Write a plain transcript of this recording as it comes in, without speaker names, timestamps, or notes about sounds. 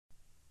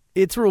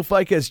It's Rural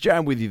Focus.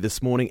 Joe with you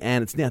this morning,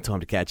 and it's now time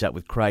to catch up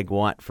with Craig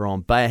White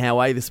from Bayer. How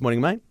are you this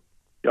morning, mate?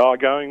 Yeah,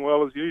 going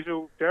well as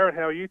usual. Jared,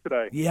 how are you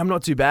today? Yeah, I'm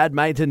not too bad,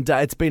 mate, and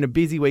it's been a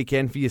busy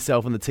weekend for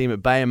yourself and the team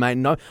at Bayer, mate.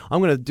 No,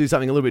 I'm going to do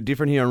something a little bit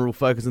different here on Rural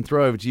Focus and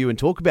throw over to you and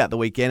talk about the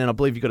weekend, and I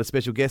believe you've got a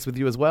special guest with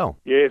you as well.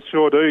 Yeah,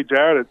 sure do,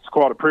 Jared. It's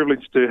quite a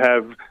privilege to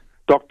have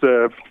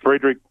Dr.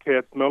 Friedrich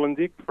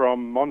Kertz-Möllendick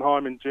from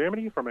Monheim in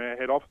Germany, from our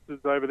head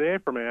offices over there,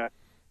 from our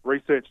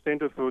Research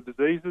Centre for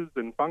Diseases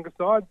and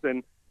Fungicides,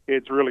 and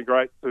it's really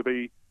great to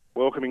be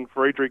welcoming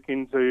Friedrich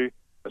into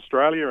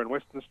Australia and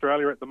Western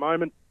Australia at the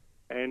moment.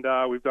 And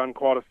we've done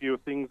quite a few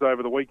things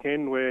over the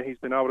weekend where he's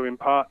been able to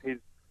impart his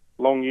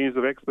long years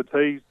of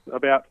expertise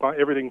about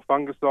everything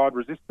fungicide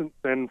resistance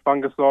and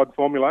fungicide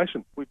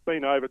formulation. We've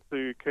been over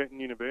to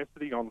Curtin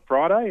University on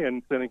Friday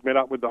and then met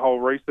up with the whole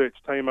research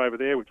team over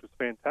there, which was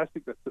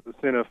fantastic. That's at the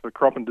Centre for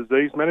Crop and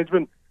Disease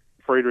Management.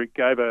 Friedrich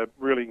gave a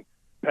really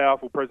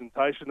powerful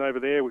presentation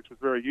over there, which was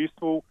very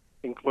useful,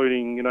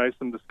 including,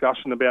 some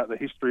discussion about the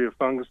history of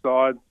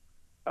fungicides,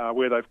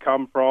 where they've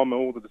come from,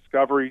 all the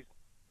discoveries,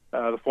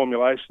 the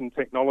formulation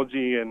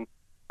technology and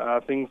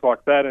things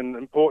like that. And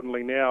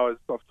importantly now, as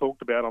I've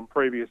talked about on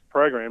previous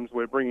programs,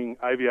 we're bringing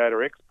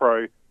Aviator X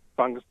Pro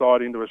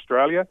fungicide into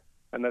Australia,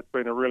 and that's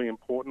been a really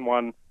important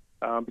one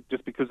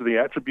just because of the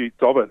attributes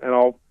of it. And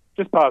I'll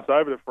just pass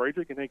over to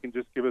Friedrich, and he can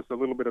just give us a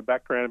little bit of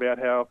background about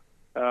how,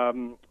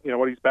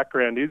 what his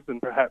background is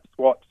and perhaps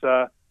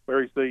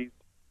where he sees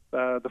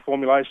the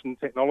formulation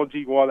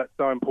technology, why that's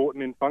so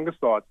important in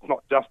fungicides. It's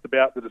not just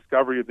about the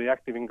discovery of the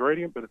active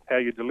ingredient, but it's how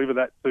you deliver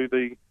that to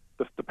the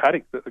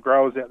paddock that the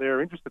growers out there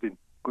are interested in.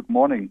 Good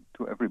morning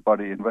to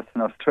everybody in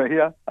Western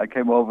Australia. I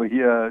came over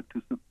here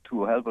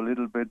to help a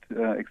little bit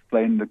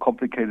explain the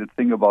complicated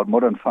thing about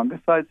modern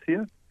fungicides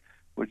here,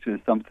 which is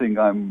something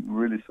I'm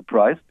really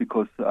surprised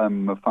because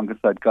I'm a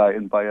fungicide guy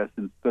in Bayer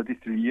since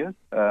 33 years.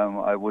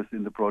 I was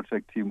in the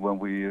project team when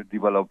we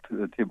developed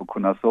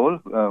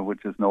tebuconazole,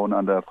 which is known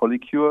under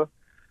Folicure.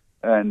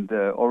 And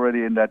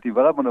already in that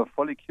development of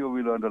Folicure,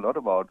 we learned a lot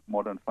about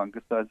modern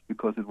fungicides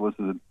because it was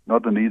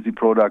not an easy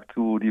product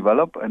to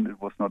develop and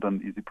it was not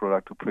an easy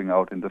product to bring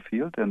out in the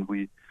field. And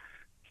we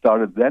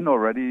started then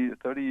already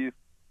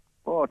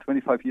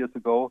 25 years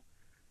ago,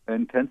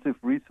 intensive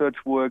research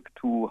work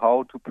to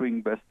how to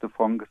bring best the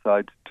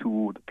fungicide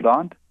to the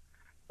plant,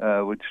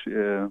 which,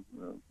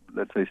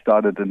 let's say,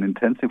 started an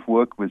intensive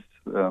work with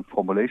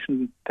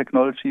formulation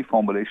technology,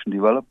 formulation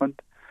development.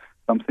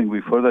 Something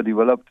we further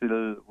developed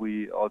till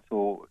we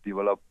also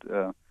developed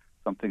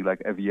something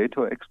like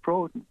Aviator X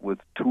Pro with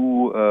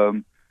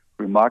two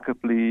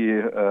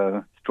remarkably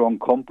strong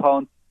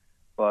compounds,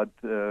 but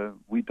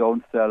we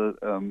don't sell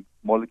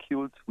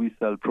molecules, we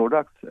sell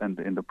products, and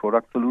in the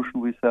product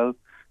solution we sell,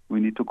 we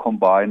need to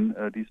combine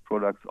these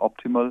products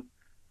optimal.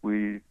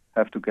 We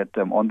have to get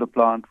them on the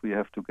plant, we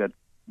have to get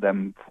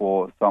them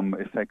for some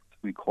effects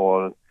we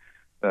call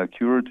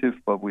curative,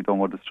 but we don't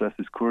want to stress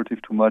this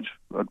curative too much,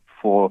 but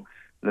for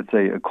let's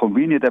say, a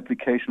convenient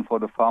application for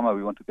the farmer,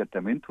 we want to get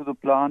them into the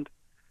plant.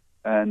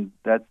 And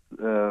that's,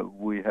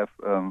 we have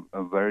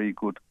a very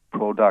good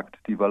product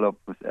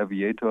developed with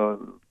Aviator,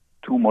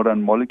 two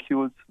modern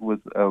molecules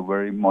with a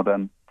very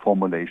modern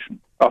formulation.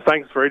 Oh,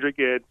 thanks, Friedrich.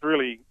 Yeah, it's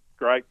really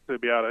great to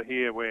be able to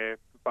hear where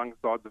the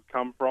fungicides have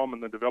come from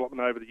and the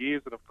development over the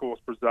years. And, of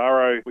course,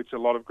 Brazaro, which a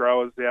lot of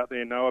growers out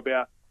there know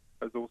about,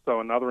 is also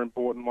another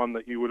important one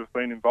that you would have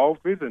been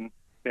involved with. And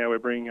now we're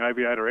bringing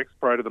Aviator X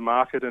Pro to the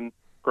market, and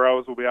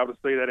growers will be able to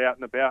see that out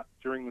and about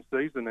during the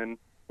season, and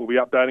we'll be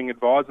updating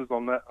advisors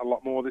on that a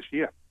lot more this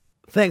year.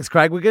 Thanks,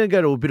 Craig. We're going to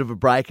go to a bit of a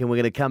break and we're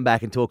going to come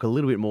back and talk a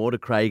little bit more to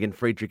Craig and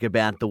Friedrich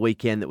about the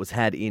weekend that was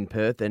had in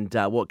Perth and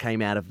what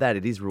came out of that.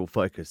 It is Rural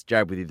Focus.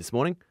 Jared with you this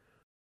morning.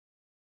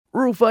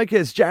 Rural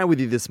Focus, Jared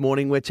with you this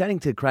morning. We're chatting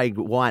to Craig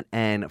White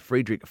and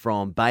Friedrich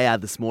from Bayer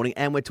this morning,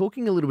 and we're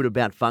talking a little bit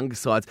about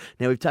fungicides.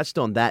 Now, we've touched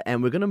on that,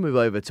 and we're going to move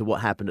over to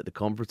what happened at the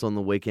conference on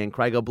the weekend.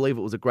 Craig, I believe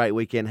it was a great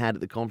weekend had at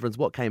the conference.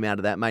 What came out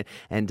of that, mate,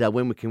 and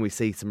when can we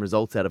see some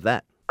results out of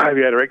that?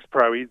 Aviator X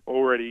Pro is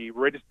already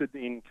registered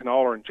in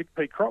canola and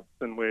chickpea crops,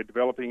 and we're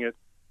developing it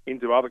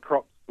into other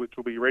crops, which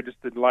will be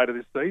registered later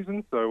this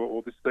season,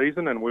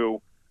 and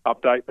we'll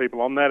update people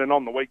on that. And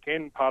on the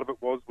weekend, part of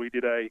it was we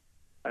did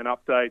an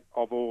update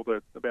of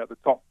about the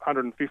top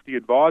 150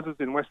 advisors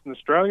in Western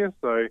Australia,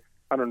 so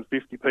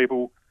 150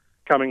 people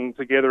coming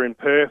together in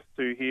Perth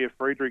to hear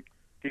Friedrich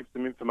give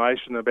some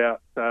information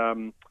about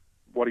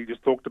what he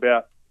just talked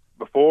about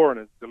before and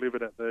is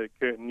delivered at the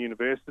Curtin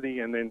University,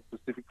 and then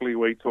specifically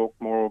we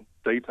talked more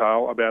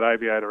detail about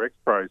Aviator X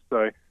Pro.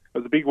 So it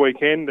was a big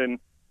weekend, and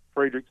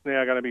Friedrich's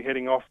now going to be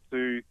heading off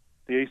to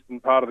the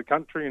eastern part of the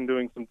country and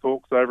doing some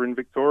talks over in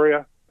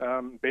Victoria,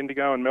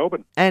 Bendigo and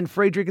Melbourne. And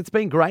Friedrich, it's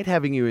been great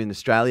having you in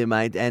Australia,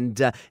 mate,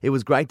 and it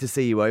was great to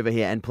see you over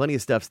here and plenty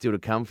of stuff still to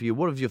come for you.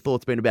 What have your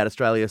thoughts been about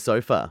Australia so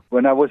far?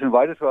 When I was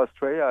invited to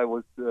Australia, I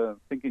was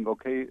thinking,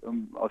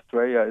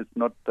 Australia is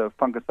not a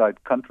fungicide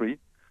country.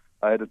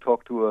 I had to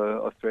talk to an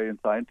Australian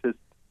scientist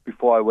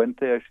before I went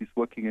there. She's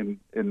working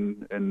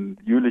in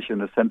Jülich in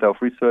the Centre of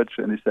Research,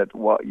 and he said,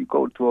 well, you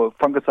go to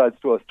fungicides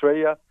to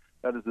Australia,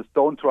 That is a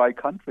stone-dry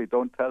country,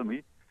 don't tell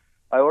me.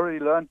 I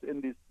already learned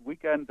in this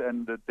weekend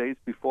and the days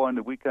before in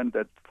the weekend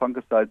that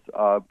fungicides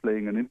are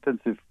playing an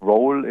intensive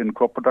role in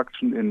crop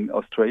production in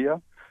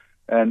Australia,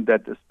 and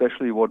that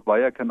especially what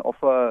Bayer can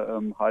offer,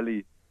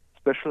 highly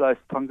specialized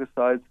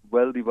fungicides,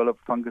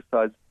 well-developed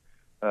fungicides,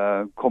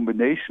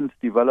 combinations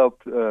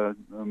developed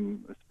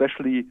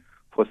especially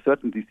for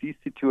certain disease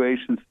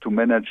situations to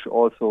manage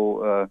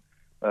also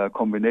a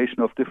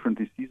combination of different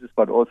diseases,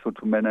 but also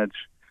to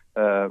manage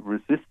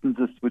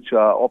resistances, which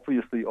are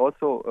obviously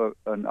also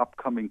an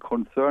upcoming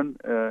concern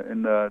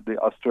in the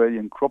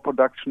Australian crop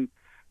production.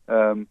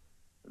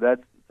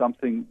 That's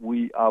something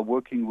we are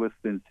working with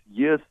since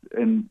years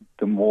in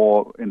the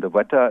more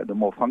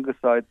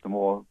fungicide, the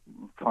more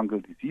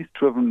fungal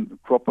disease-driven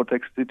crop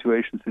protection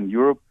situations in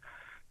Europe.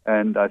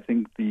 And I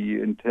think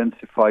the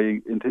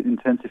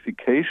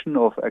intensification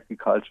of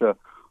agriculture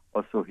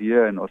also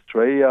here in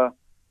Australia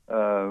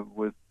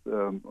with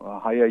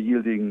higher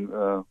yielding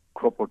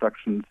crop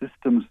production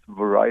systems,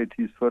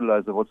 varieties,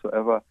 fertilizer,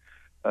 whatsoever,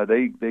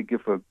 they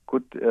give a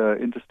good,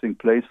 interesting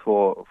place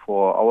for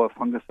our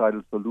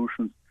fungicidal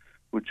solutions,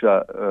 which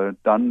are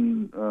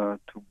done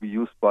to be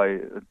used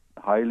by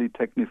highly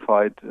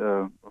technified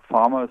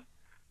farmers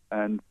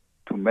and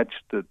to match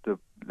the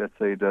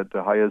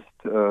highest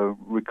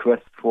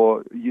request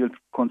for yield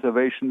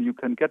conservation you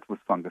can get with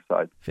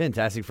fungicides.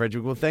 Fantastic,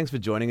 Frederick. Well, thanks for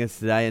joining us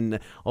today. And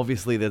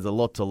obviously there's a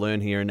lot to learn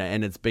here,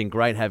 and it's been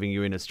great having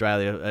you in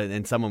Australia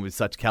and someone with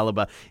such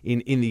calibre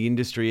in the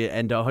industry.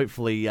 And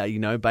hopefully,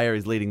 Bayer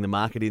is leading the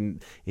market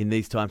in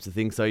these types of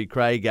things. So,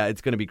 Craig,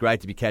 it's going to be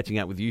great to be catching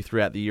up with you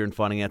throughout the year and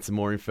finding out some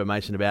more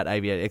information about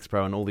Aviate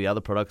X-Pro and all the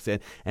other products.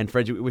 And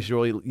Frederick, we wish you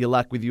all your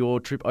luck with your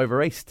trip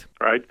over east.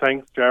 Great.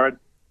 Thanks, Jared.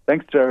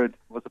 Thanks, Jared.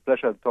 It was a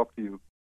pleasure to talk to you.